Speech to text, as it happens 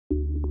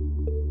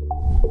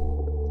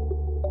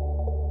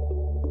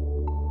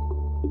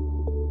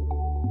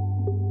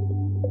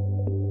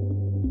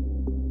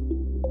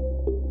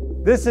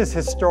This is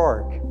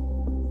historic.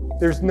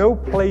 There's no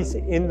place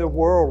in the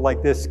world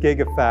like this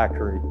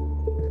Gigafactory.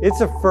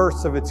 It's a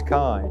first of its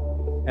kind.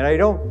 And I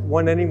don't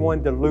want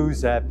anyone to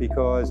lose that,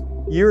 because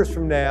years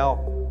from now,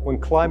 when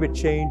climate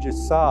change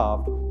is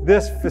solved,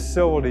 this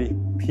facility,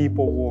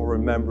 people will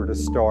remember to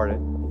start it.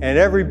 And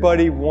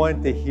everybody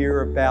wanted to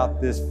hear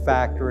about this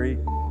factory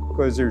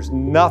because there's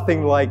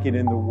nothing like it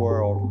in the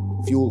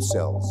world. Fuel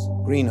cells,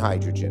 green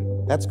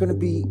hydrogen, that's going to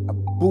be a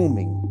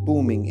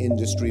booming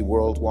industry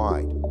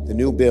worldwide. The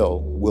new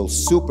bill will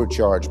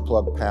supercharge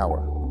Plug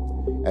Power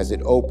as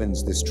it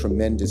opens this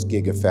tremendous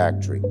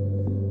Gigafactory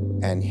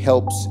and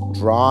helps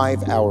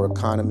drive our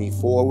economy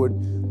forward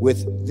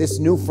with this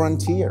new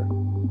frontier,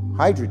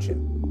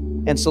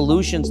 hydrogen. And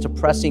solutions to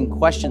pressing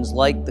questions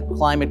like the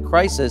climate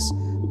crisis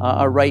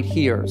are right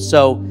here.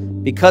 So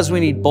because we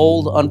need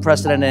bold,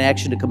 unprecedented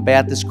action to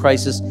combat this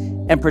crisis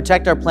and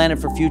protect our planet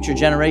for future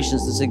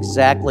generations, this is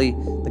exactly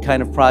the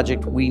kind of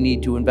project we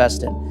need to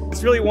invest in.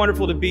 It's really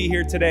wonderful to be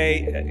here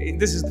today.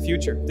 This is the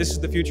future. This is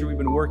the future we've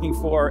been working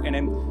for, and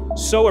I'm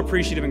so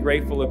appreciative and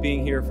grateful of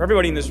being here for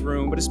everybody in this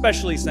room, but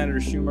especially Senator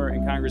Schumer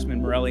and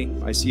Congressman Morelli.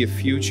 I see a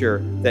future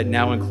that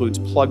now includes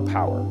Plug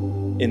Power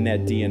in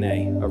that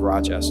DNA of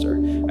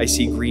Rochester. I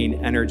see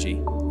green energy.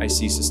 I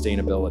see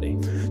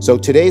sustainability. So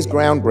today's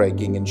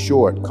groundbreaking, in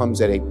short,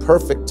 comes at a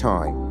perfect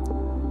time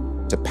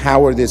to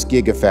power this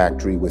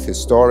Gigafactory with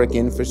historic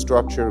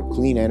infrastructure,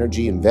 clean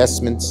energy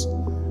investments,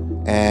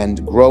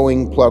 and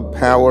growing Plug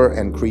Power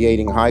and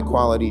creating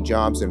high-quality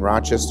jobs in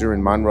Rochester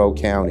and Monroe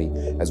County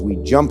as we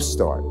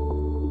jumpstart.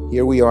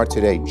 Here we are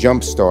today,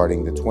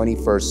 jumpstarting the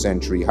 21st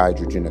century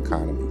hydrogen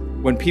economy.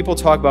 When people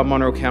talk about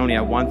Monroe County,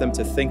 I want them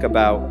to think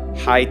about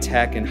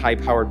high-tech and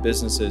high-powered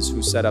businesses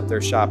who set up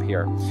their shop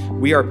here.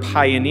 We are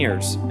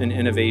pioneers in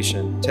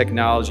innovation,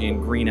 technology, and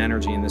green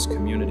energy in this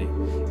community.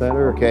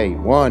 Senator. Okay,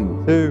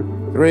 1,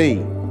 2, 3.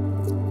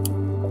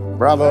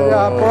 Bravo.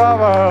 Yeah,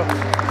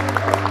 bravo.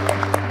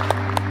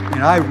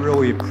 And I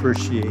really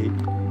appreciate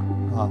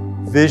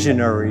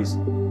visionaries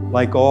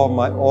like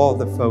all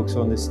the folks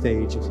on the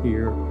stage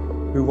here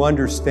who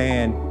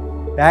understand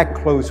that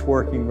close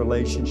working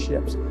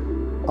relationships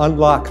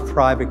unlocks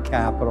private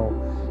capital,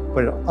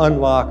 but it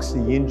unlocks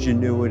the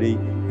ingenuity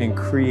and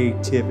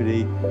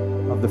creativity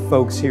of the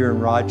folks here in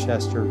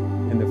Rochester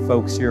and the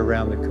folks here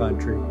around the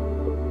country.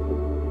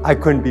 I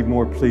couldn't be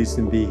more pleased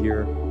to be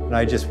here, and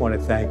I just want to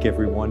thank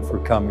everyone for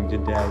coming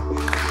today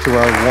to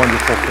our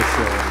wonderful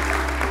facility.